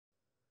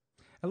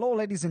Hello,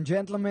 ladies and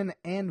gentlemen,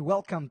 and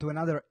welcome to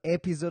another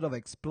episode of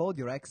Explode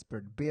Your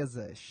Expert Biz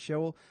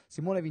Show.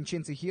 Simone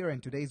Vincenzi here,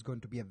 and today is going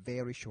to be a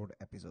very short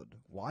episode.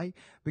 Why?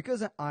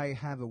 Because I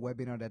have a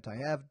webinar that I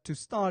have to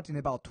start in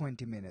about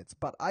 20 minutes,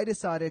 but I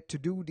decided to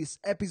do this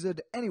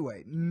episode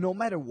anyway, no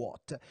matter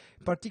what.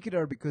 In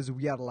particular, because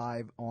we are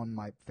live on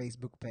my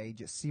Facebook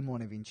page,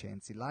 Simone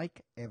Vincenzi,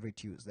 like every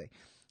Tuesday.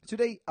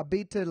 Today, a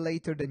bit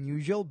later than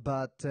usual,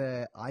 but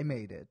I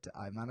made it.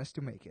 I managed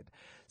to make it.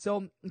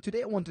 So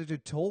today I wanted to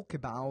talk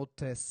about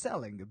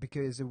selling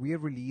because we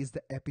released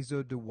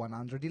episode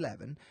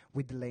 111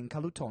 with Lenka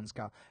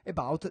Lutonska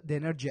about the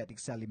energetic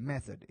selling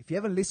method. If you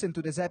haven't listened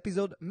to this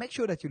episode, make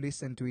sure that you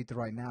listen to it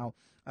right now.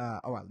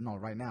 Well,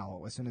 not right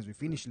now. As soon as we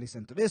finish,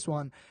 listen to this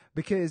one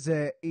because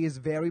it is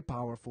very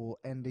powerful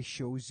and it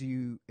shows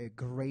you a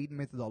great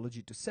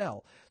methodology to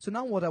sell. So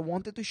now what I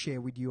wanted to share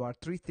with you are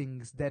three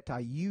things that I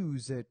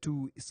use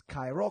to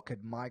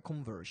skyrocket my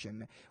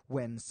conversion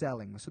when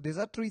selling. So these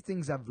are three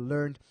things I've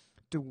learned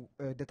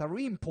that are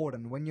really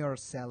important when you're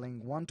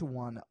selling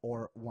one-to-one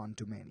or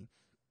one-to-many.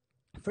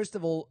 First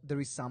of all, there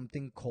is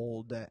something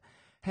called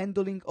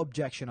handling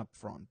objection up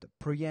front,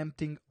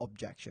 preempting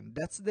objection.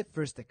 That's the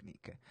first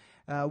technique.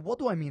 What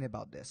do I mean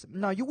about this?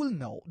 Now, you will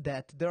know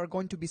that there are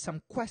going to be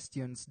some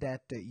questions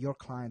that your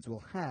clients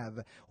will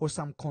have or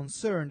some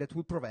concern that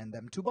will prevent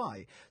them to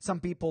buy. Some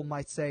people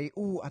might say,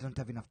 "Ooh, I don't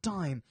have enough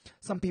time."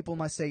 Some people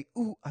might say,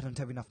 "Ooh, I don't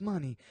have enough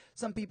money."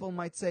 Some people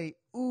might say,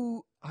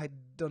 "Ooh, I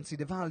don't see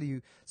the value."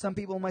 Some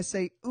people might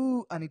say,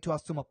 "Ooh, I need to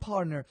ask to my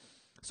partner."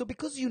 So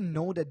because you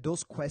know that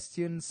those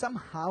questions,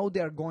 somehow they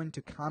are going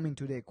to come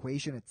into the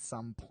equation at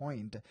some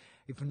point,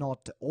 if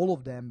not all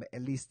of them,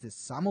 at least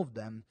some of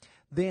them,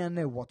 then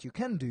what you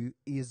can do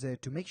is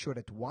to make sure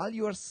that while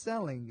you are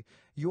selling,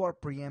 you are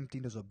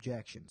preempting those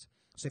objections.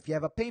 So if you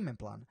have a payment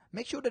plan,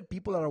 make sure that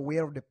people are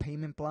aware of the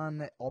payment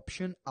plan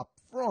option up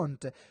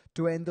front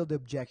to handle the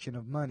objection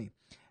of money.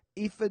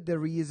 If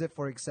there is,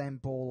 for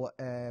example,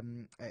 a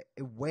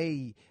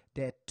way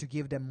that to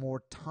give them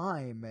more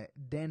time,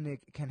 then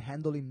it can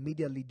handle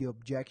immediately the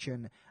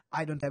objection,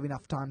 "I don't have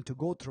enough time to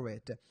go through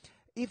it."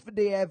 If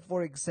they have,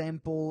 for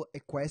example,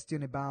 a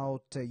question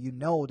about, you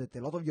know that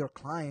a lot of your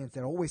clients,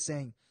 they're always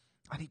saying,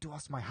 "I need to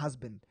ask my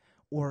husband,"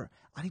 or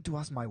 "I need to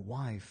ask my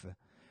wife,"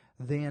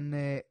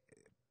 then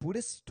put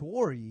a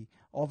story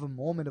of a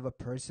moment of a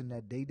person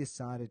that they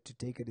decided to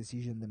take a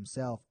decision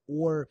themselves,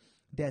 or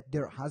that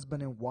their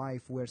husband and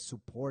wife were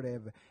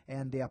supportive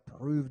and they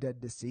approved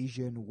that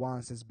decision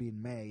once it's been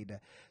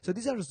made. So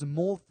these are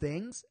small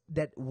things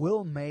that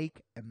will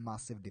make a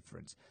massive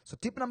difference. So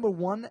tip number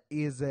one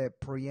is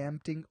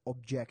preempting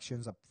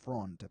objections up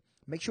front.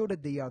 Make sure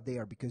that they are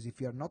there, because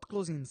if you're not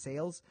closing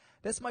sales,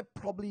 that's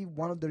probably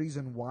one of the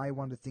reasons why,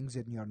 one of the things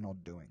that you're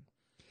not doing.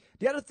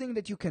 The other thing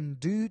that you can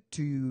do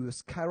to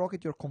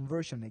skyrocket your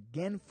conversion,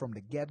 again from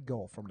the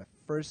get-go, from the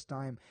first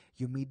time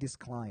you meet these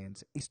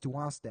clients, is to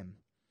ask them,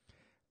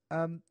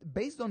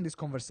 based on this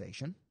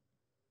conversation,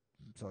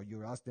 so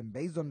you ask them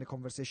based on the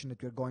conversation that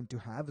you're going to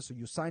have, so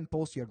you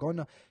signpost, you're going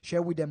to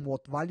share with them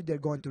what value they're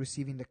going to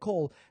receive in the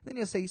call, then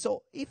you say,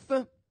 so if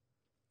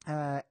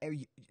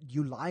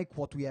you like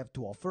what we have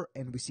to offer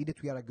and we see that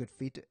we are a good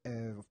fit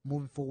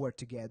moving forward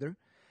together,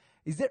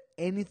 is there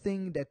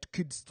anything that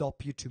could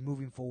stop you to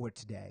moving forward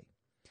today?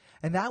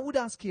 And I would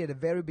ask you at the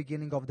very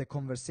beginning of the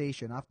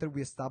conversation, after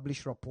we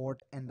establish rapport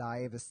and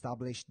I have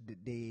established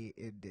the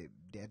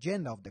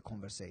agenda of the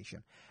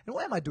conversation. And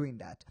why am I doing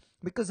that?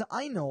 Because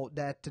I know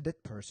that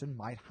that person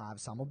might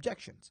have some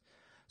objections.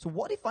 So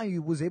what if I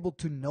was able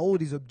to know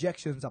these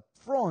objections up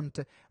front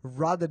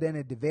rather than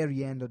at the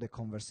very end of the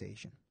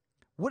conversation?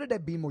 Wouldn't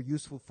that be more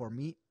useful for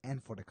me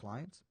and for the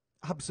clients?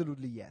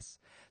 Absolutely yes.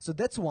 So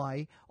that's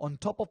why, on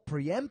top of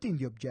preempting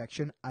the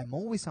objection, I'm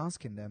always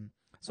asking them,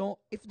 so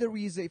if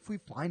we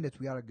find that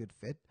we are a good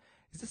fit,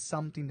 is there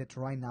something that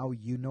right now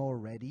you know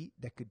already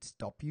that could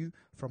stop you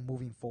from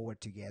moving forward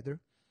together?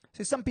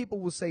 So some people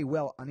will say,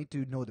 well, I need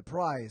to know the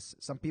price.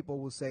 Some people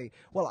will say,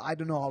 well, I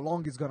don't know how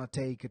long it's going to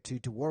take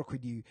to work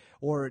with you,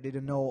 or they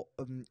don't know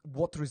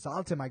what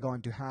results am I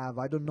going to have.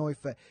 I don't know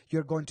if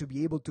you're going to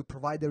be able to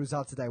provide the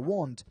results that I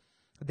want.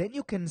 Then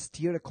you can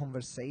steer a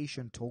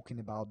conversation talking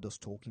about those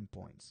talking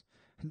points.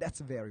 And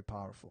that's very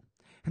powerful.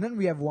 And then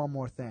we have one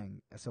more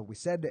thing. So we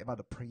said about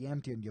the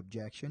preempting and the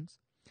objections.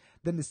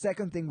 Then the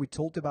second thing we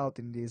talked about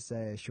in this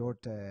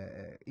short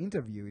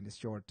interview, in this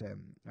short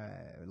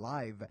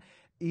live,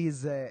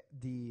 is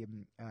the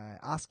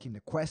asking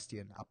the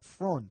question up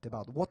front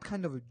about what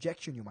kind of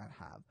objection you might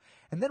have.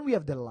 And then we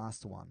have the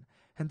last one.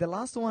 And the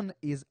last one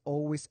is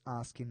always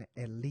asking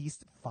at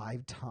least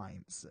 5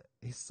 times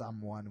if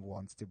someone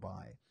wants to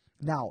buy.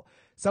 Now,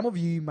 some of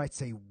you might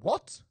say,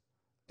 what?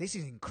 This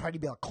is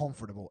incredibly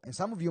uncomfortable. And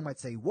some of you might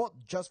say, what?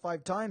 Just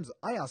 5 times?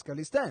 I ask at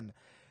least 10.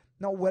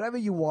 Now, wherever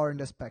you are in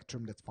the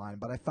spectrum, that's fine.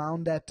 But I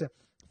found that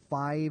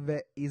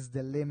 5 is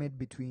the limit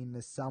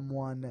between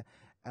someone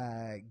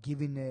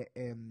giving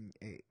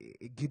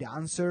a good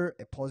answer,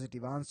 a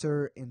positive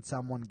answer, and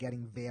someone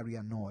getting very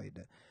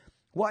annoyed.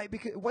 Why?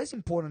 Because why is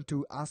important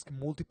to ask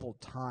multiple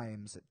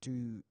times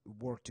to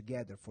work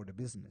together for the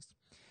business?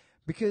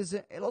 Because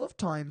a lot of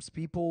times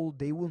people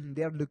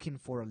they're looking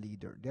for a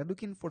leader. They're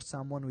looking for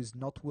someone who is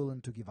not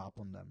willing to give up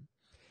on them.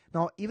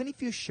 Now, even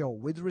if you show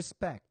with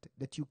respect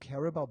that you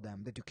care about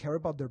them, that you care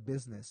about their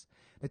business,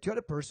 that you're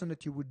the person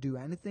that you would do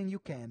anything you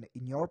can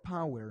in your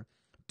power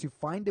to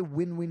find a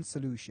win-win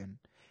solution,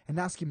 and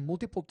ask him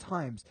multiple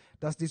times,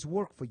 does this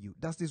work for you?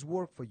 Does this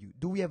work for you?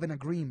 Do we have an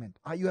agreement?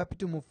 Are you happy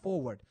to move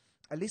forward?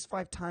 At least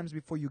 5 times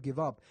before you give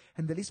up,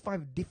 and at least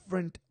 5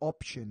 different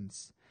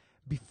options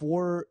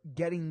before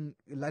letting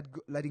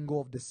go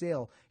of the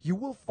sale, you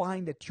will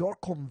find that your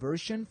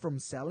conversion from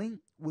selling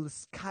will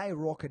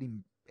skyrocket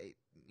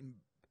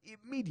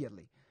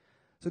immediately.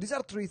 So these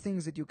are 3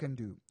 things that you can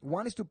do.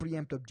 One is to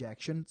preempt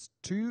objections.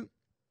 2,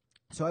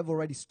 so I've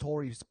already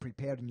stories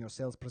prepared in your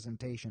sales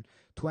presentation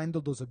to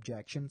handle those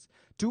objections.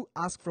 2,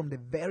 ask from the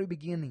very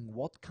beginning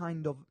what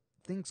kind of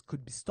things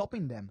could be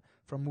stopping them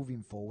from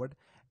moving forward.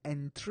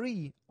 And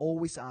 3,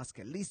 always ask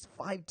at least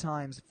 5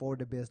 times for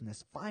the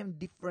business. 5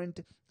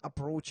 different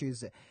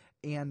approaches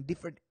and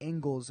different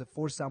angles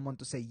for someone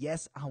to say,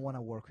 yes, I want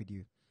to work with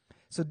you.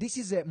 So this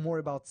is more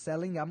about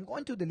selling. I'm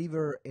going to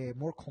deliver a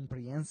more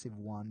comprehensive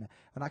one,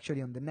 and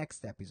actually on the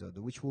next episode,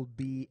 which will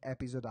be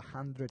episode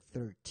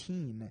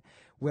 113,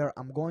 where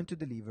I'm going to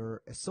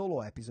deliver a solo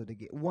episode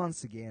again,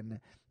 once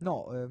again.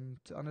 No,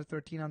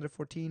 113,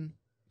 114,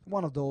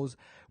 one of those,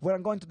 where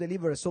I'm going to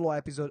deliver a solo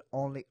episode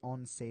only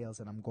on sales,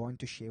 and I'm going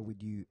to share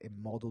with you a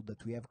model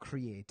that we have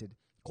created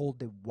called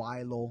the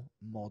WILO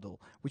model,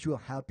 which will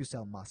help you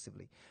sell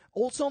massively.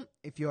 Also,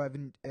 if you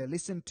haven't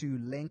listened to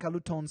Lenka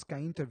Lutonska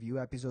interview,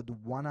 episode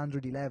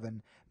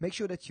 111, make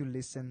sure that you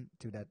listen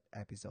to that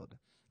episode.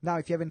 Now,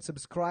 if you haven't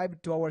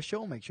subscribed to our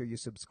show, make sure you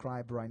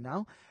subscribe right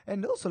now.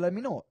 And also let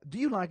me know, do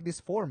you like this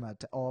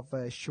format of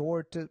a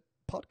short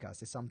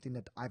podcast? It's something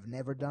that I've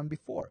never done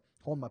before.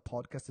 All my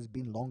podcast has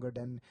been longer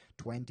than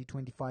 20,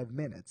 25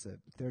 minutes,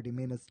 30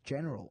 minutes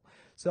general.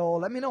 So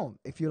let me know.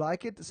 If you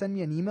like it, send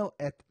me an email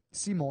at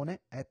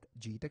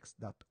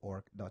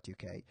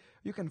simone@gtex.org.uk.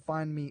 You can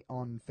find me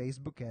on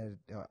Facebook at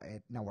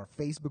our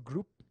Facebook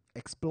group,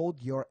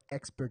 Explode Your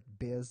Expert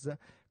Biz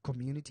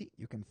Community.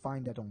 You can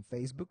find that on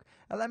Facebook.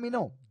 And let me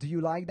know, do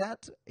you like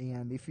that?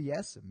 And if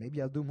yes, maybe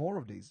I'll do more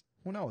of these.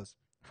 Who knows?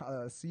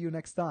 See you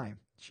next time.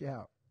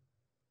 Ciao.